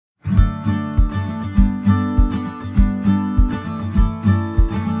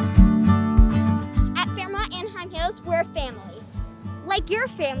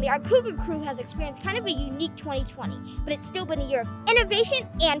family, our Cougar Crew has experienced kind of a unique 2020, but it's still been a year of innovation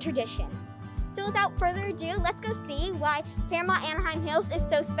and tradition. So without further ado, let's go see why Fairmont Anaheim Hills is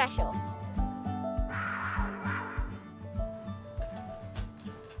so special.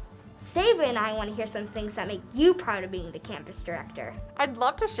 Seva and I want to hear some things that make you proud of being the campus director. I'd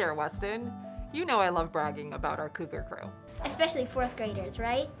love to share, Weston. You know I love bragging about our Cougar Crew. Especially fourth graders,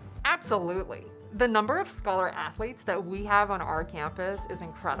 right? Absolutely. The number of scholar athletes that we have on our campus is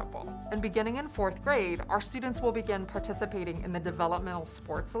incredible. And beginning in fourth grade, our students will begin participating in the Developmental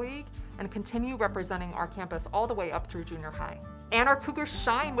Sports League and continue representing our campus all the way up through junior high. And our Cougars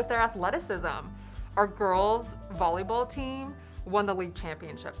shine with their athleticism. Our girls volleyball team won the league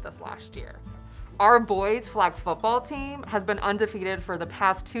championship this last year. Our boys flag football team has been undefeated for the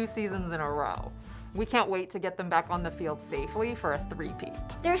past 2 seasons in a row. We can't wait to get them back on the field safely for a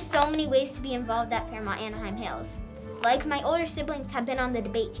three-peat. There are so many ways to be involved at Fairmont Anaheim Hills. Like my older siblings have been on the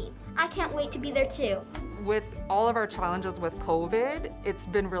debate team. I can't wait to be there too. With all of our challenges with COVID, it's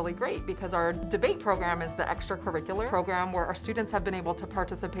been really great because our debate program is the extracurricular program where our students have been able to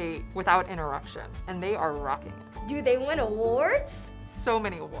participate without interruption, and they are rocking it. Do they win awards? So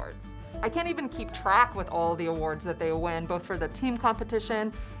many awards. I can't even keep track with all the awards that they win, both for the team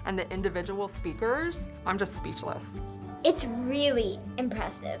competition and the individual speakers. I'm just speechless. It's really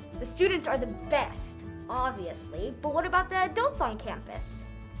impressive. The students are the best, obviously, but what about the adults on campus?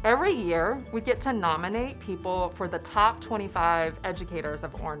 Every year, we get to nominate people for the top 25 educators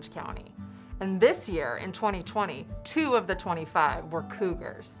of Orange County. And this year, in 2020, 2 of the 25 were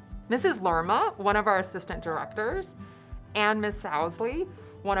Cougars. Mrs. Lerma, one of our assistant directors, and Ms. Housley,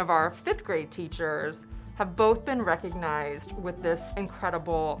 one of our 5th grade teachers, have both been recognized with this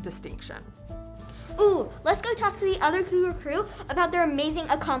incredible distinction. Ooh, let's go talk to the other Cougar Crew about their amazing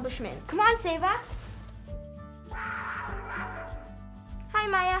accomplishments. Come on, Seva. Hi,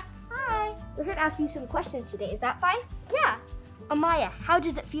 Maya. Hi. We're here to ask you some questions today. Is that fine? Yeah. Amaya, how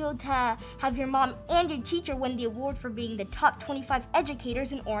does it feel to have your mom and your teacher win the award for being the top 25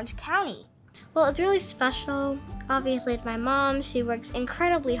 educators in Orange County? Well, it's really special. Obviously, it's my mom. She works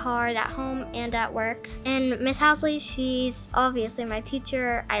incredibly hard at home and at work. And Miss Housley, she's obviously my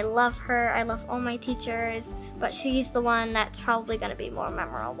teacher. I love her. I love all my teachers. But she's the one that's probably going to be more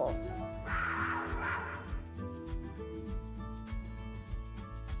memorable.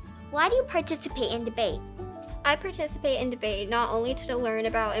 Why do you participate in debate? I participate in debate not only to learn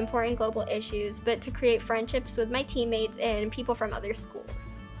about important global issues, but to create friendships with my teammates and people from other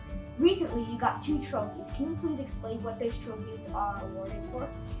schools. Recently, you got 2 trophies. Can you please explain what those trophies are awarded for?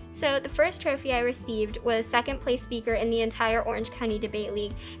 So the first trophy I received was 2nd place speaker in the entire Orange County Debate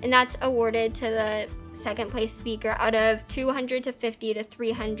League, and that's awarded to the 2nd place speaker out of 250 to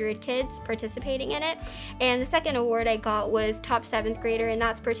 300 kids participating in it. And the second award I got was top 7th grader, and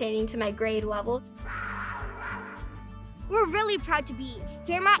that's pertaining to my grade level. We're really proud to be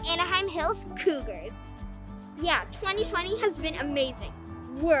Fairmont Anaheim Hills Cougars. Yeah, 2020 has been amazing.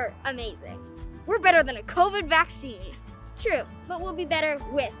 We're amazing. We're better than a COVID vaccine. True, but we'll be better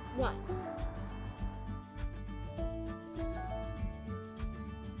with one.